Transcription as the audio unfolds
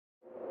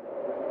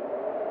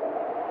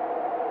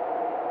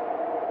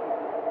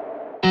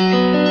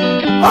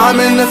I'm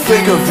in the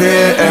thick of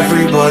it,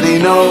 everybody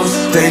knows.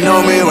 They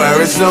know me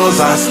where it snows,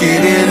 I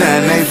skied in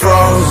and they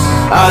froze.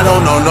 I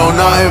don't know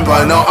nothing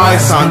but no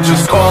ice, I'm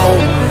just cold.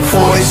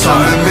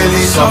 40-something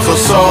milli subs or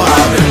so,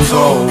 I've been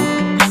told.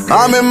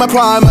 I'm in my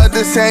prime, but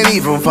this ain't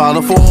even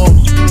Final Four.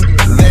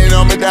 They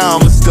know me down,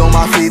 but still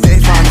my feet, they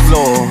find the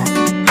floor.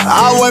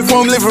 I went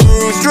from living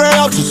room straight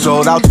out to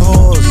sold out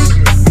tours.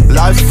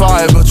 Life's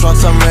fire, but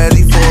once I'm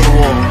ready for the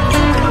war.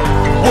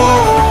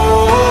 Whoa,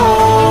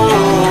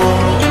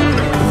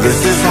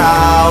 this is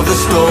how the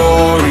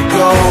story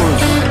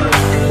goes.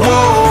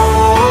 Whoa,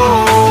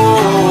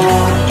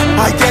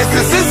 I guess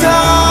this is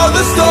how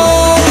the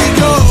story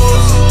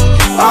goes.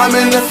 I'm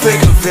in the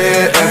thick of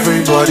it,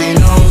 everybody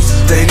knows.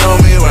 They know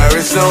me where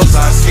it snows,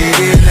 I skied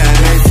in and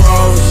they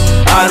froze.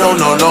 I don't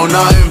know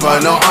nothing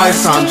but no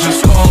ice, I'm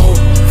just cold.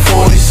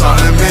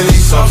 40-something milli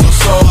subs or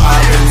so,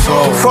 I've been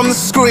told. From the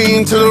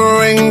screen to the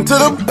ring, to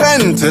the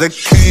pen, to the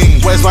king.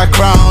 Where's my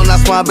crown,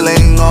 that's my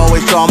bling,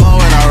 always drama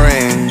when I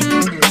ring.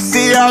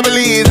 See, I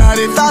believe that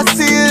if I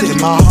see it in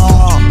my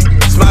heart,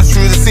 smash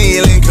through the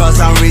ceiling cause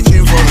I'm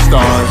reaching for the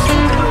stars.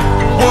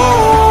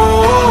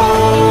 Whoa,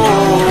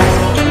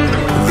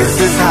 this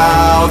is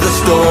how the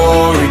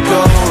story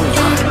goes.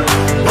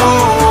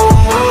 Whoa,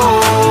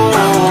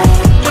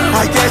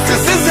 I guess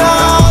this is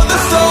how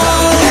the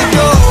story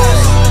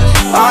goes.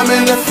 I'm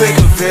in the thick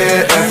of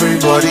it,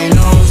 everybody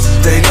knows.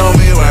 They know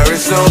me where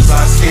it snows,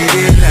 I skied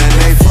in and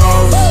they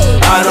froze.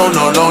 I don't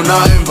know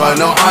nothing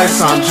but no ice,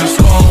 I'm just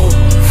cold.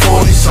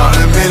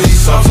 40-something milli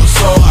subs or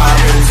so, I've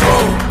been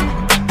told.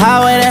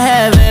 Highway to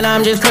heaven,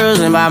 I'm just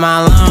cruising by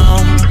my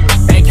lone.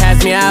 They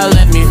cast me out,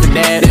 left me for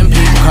dead, them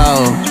people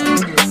cold.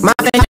 My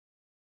thing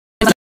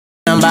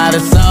by the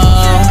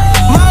soul.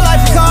 My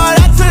life is hard,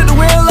 I took the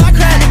wheel, I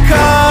cracked the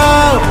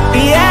code.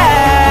 Yeah,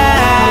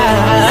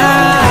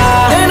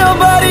 ain't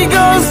nobody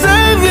gonna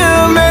save you,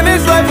 man,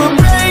 this life will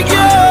break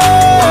you.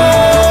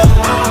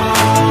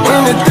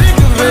 In the thick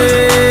of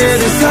it,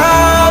 it's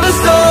how the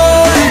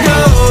story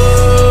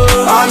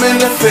goes. I'm in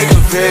the thick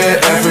of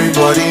it,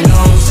 everybody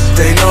knows.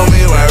 They know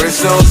me where it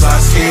snows, I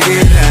skied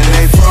in and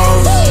they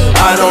froze.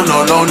 I don't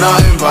know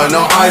nothing but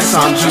no ice,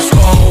 I'm just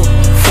cold.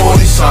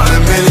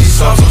 40-something milli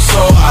subs or so,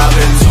 I've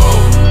been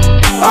told.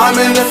 I'm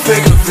in the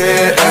thick of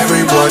it,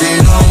 everybody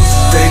knows.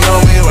 They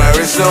know me where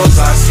it snows,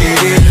 I skied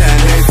in and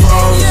they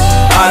froze.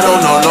 I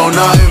don't know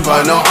nothing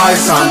but no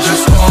ice, I'm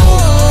just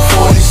cold.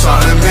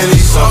 40-something milli